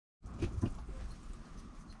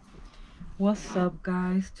What's up,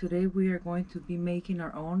 guys? Today we are going to be making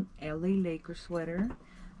our own LA Lakers sweater.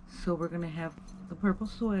 So we're gonna have the purple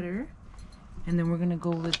sweater, and then we're gonna go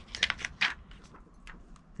with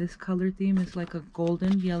this color theme. It's like a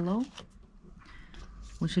golden yellow,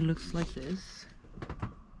 which it looks like this.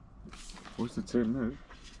 Where's the tape measure?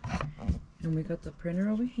 And we got the printer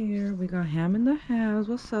over here. We got Ham in the house.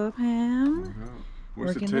 What's up, Ham?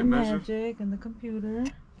 Where's Working the tape measure? magic and the computer.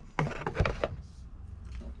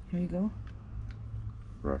 Here you go.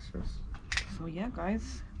 Gracias. So yeah,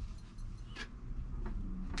 guys.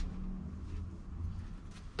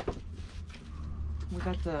 We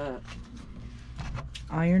got the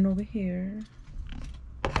iron over here.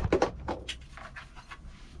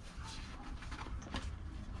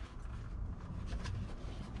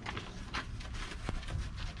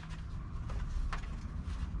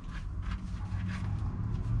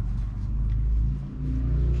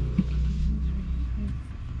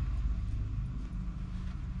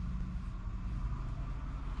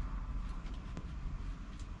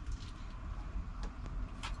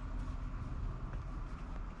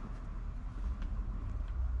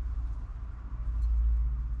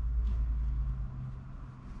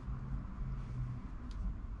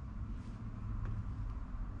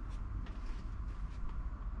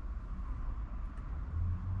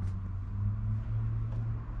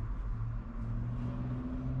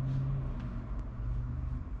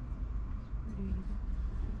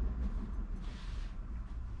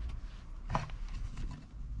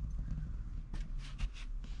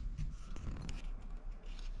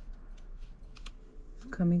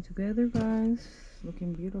 Coming together, guys.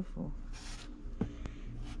 Looking beautiful.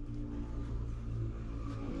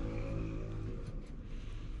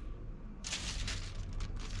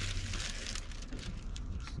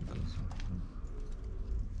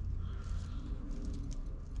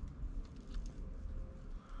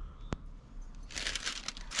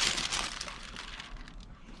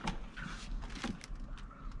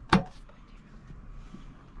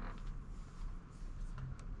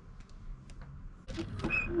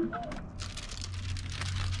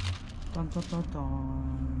 Dun, dun, dun,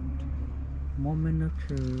 dun. Moment of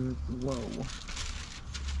truth. Whoa.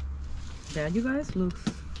 That, you guys, looks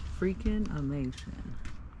freaking amazing.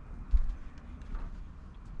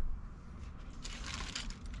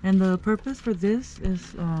 And the purpose for this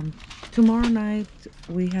is tomorrow night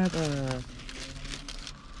we have a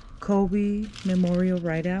Kobe Memorial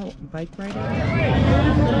bike ride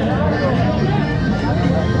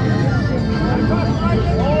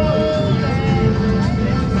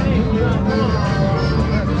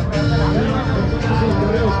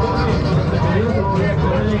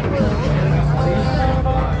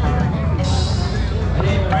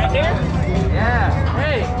Right here? Yeah.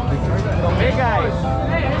 Hey, big guys.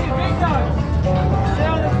 Hey, big dogs. Stay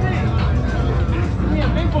on the seat. Come here,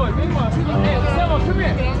 big boy, big boy. Hey, Selma, come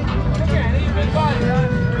here. Come here. I need a big body, man.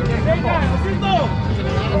 Big guy, Osito.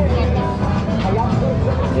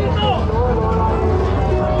 Osito.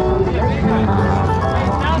 Hey, big guy.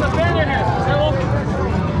 Hey, down the fender here. Selma.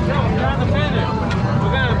 No, down the fender.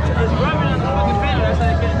 It's rubbing on the fucking fender. That's how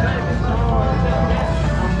I can't drive it.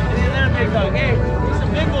 And then big dog. Hey, these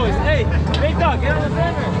some big boys. Hey, big dog, get on the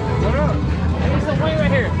fender. What up? I need some weight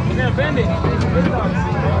right here. We're gonna bend it. Big dog.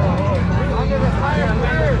 I'll get it higher.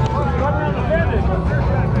 Rubbing on the fender.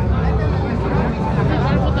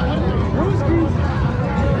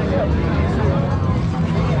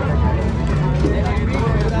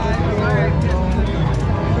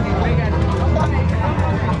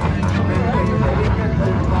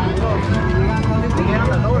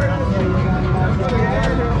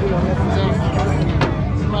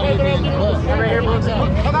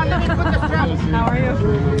 How are you?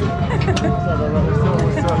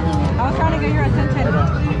 I was trying to get your attention.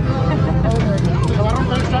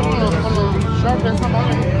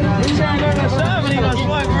 He's trying to go to the shop and he goes, fuck,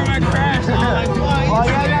 where am I crashing? I'm like, fuck. Oh,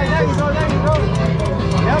 yeah, there you go.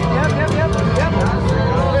 Yep.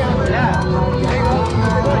 Yeah.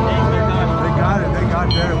 They got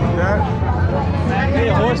there with that. We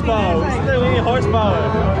need horsepower. We need horsepower.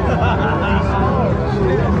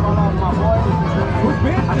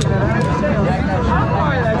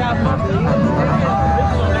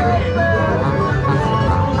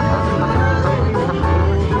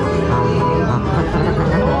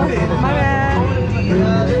 My bad.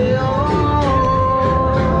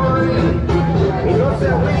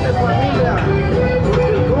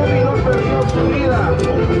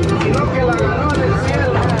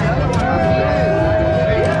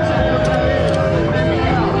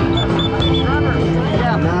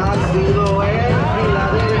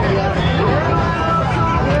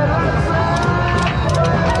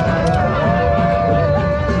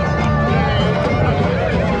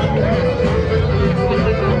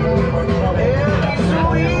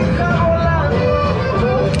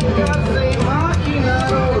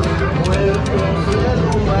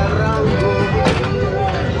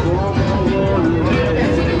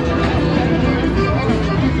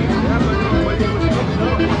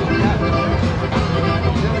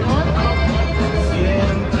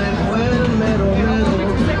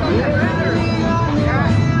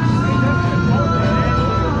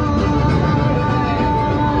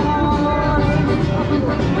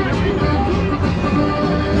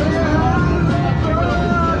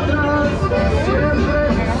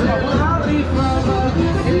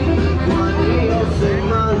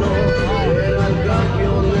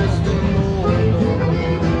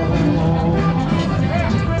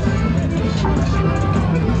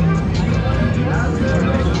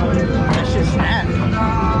 That shit snap.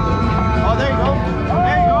 Oh, there you go.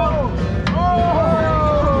 There you go. Oh.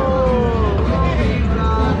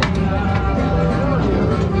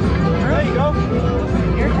 There you go.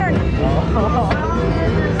 Your turn. Come on,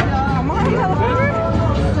 motherfucker.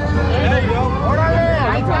 There you go. Órale.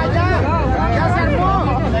 Ahí está, ya. Ya se armó.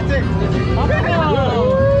 That's it. Okay, we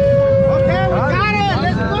got it.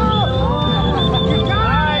 Let's go. We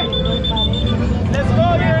got it. Let's go.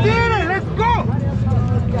 You did it. Let's go.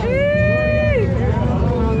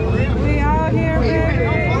 We out here, baby.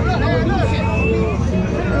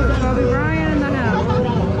 Kobe Bryant in the house.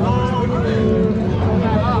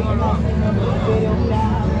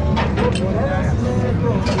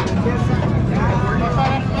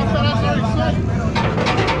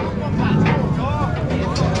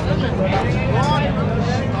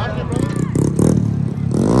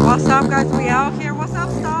 What's up, guys? We out here. What's up,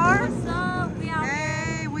 Star? What's up? We out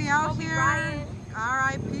Hey, we out Kobe here. Bryant.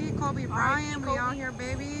 R.I.P. Kobe Bryant. We Kobe. out here,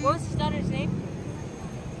 baby. What was his daughter's name?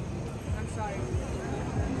 I'm sorry.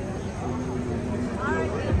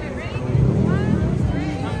 Alright, okay, ready?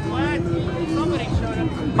 1, 2, 3. Somebody showed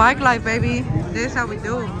up. Bike life, baby. This is how we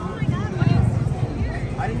do. Oh my god, what is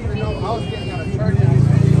I didn't even know I was getting out of church in this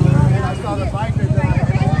video, and I saw the bikers and I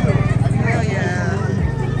knew it. Hell yeah.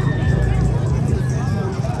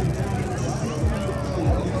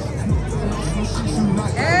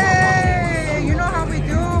 Hey, you know how we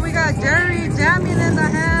do. We got Jerry jamming in the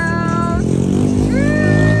house.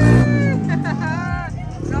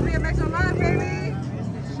 No BMX online, baby.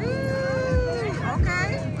 Okay.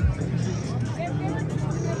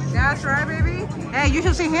 That's right, baby. Hey, you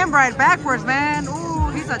should see him ride backwards, man. Ooh,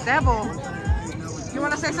 he's a devil. You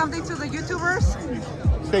want to say something to the YouTubers?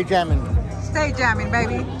 Stay jamming. Stay jamming,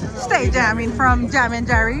 baby. Stay jamming from Jammin'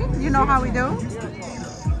 Jerry. You know how we do.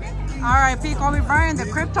 R.I.P. Kobe Bryant, the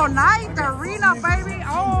Crypto Night, the arena, baby.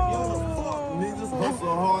 Oh.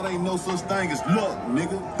 Hustle hard, ain't no such thing as luck,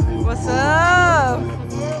 nigga. What's up?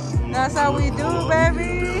 That's how we do,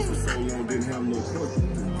 baby.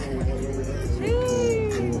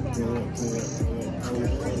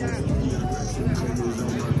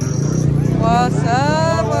 What's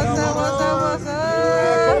up? What's up? What's up? What's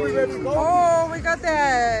up? Oh, we got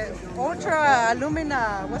that Ultra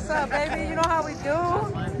Illumina. What's up, baby? You know how we do.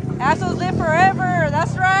 Assholes live forever.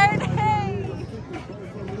 That's right. Hey.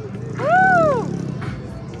 Woo.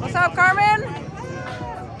 What's up, Carmen?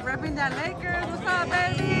 Repping that Lakers. What's up,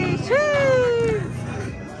 baby? Cheese.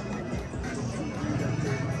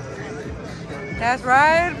 That's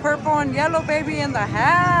right. Purple and yellow, baby, in the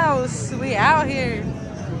house. We out here.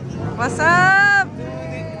 What's up?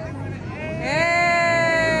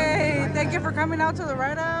 Hey, thank you for coming out to the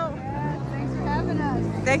ride out. Thanks for having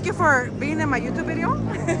us. Thank you for being in my YouTube video.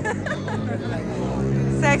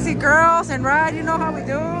 Sexy girls and ride, you know how we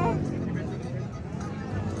do.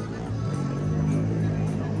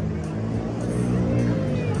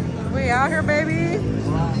 We out here, baby.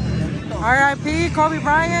 R.I.P. Kobe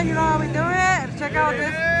Bryant, you know how we do it. Check out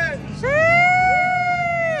this.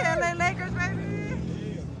 LA Lakers,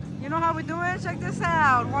 baby. You know how we do it? Check this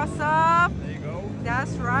out. What's up? There you go.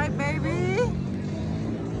 That's right, baby.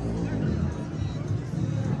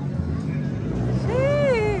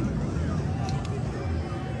 Sheesh.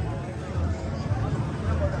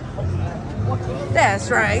 That's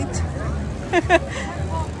right.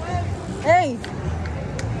 Hey.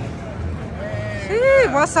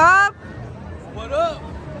 Sheesh, what's up? What up?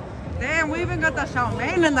 Damn, we even got the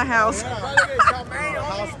Charmaine in the house.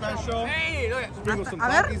 House special. Hey, look. Sprinkle some A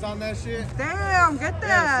ver. Takis on that shit. Damn, get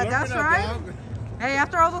that. That's right. Hey,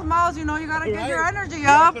 after all those miles, you know you gotta get your energy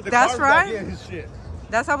Yeah, up. put the That's carbs back right. in his shit.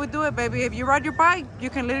 That's how we do it, baby. If you ride your bike, you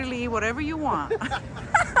can literally eat whatever you want.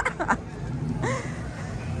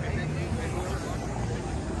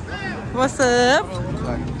 What's up?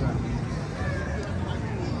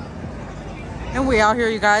 And we out here,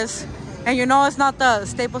 you guys. And you know it's not the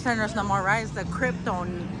Staples Centers no more, right? It's the crypto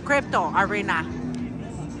arena.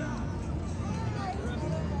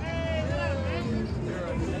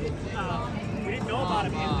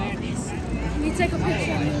 Can you take a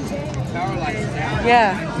picture of me and Jay?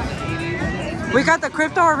 Yeah. We got the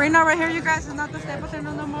crypto arena right here, you guys. It's not the Staples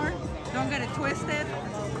Center no more. Don't get it twisted.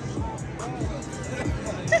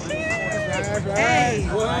 Hey,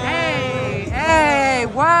 hey, hey,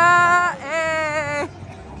 what? Hey.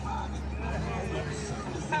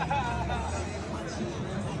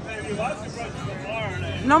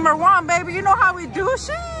 Number one, baby. You know how we do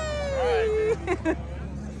shit.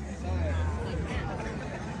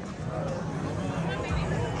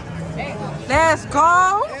 Let's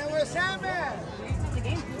go. Hey, where's Sam at?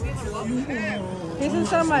 He's in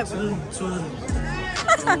some of my...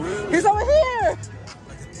 He's over here.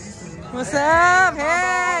 What's up?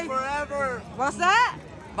 Hey. Forever. What's that?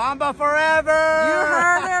 Mamba forever. You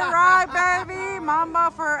heard it right, baby.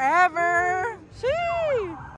 Mamba forever. Sheesh.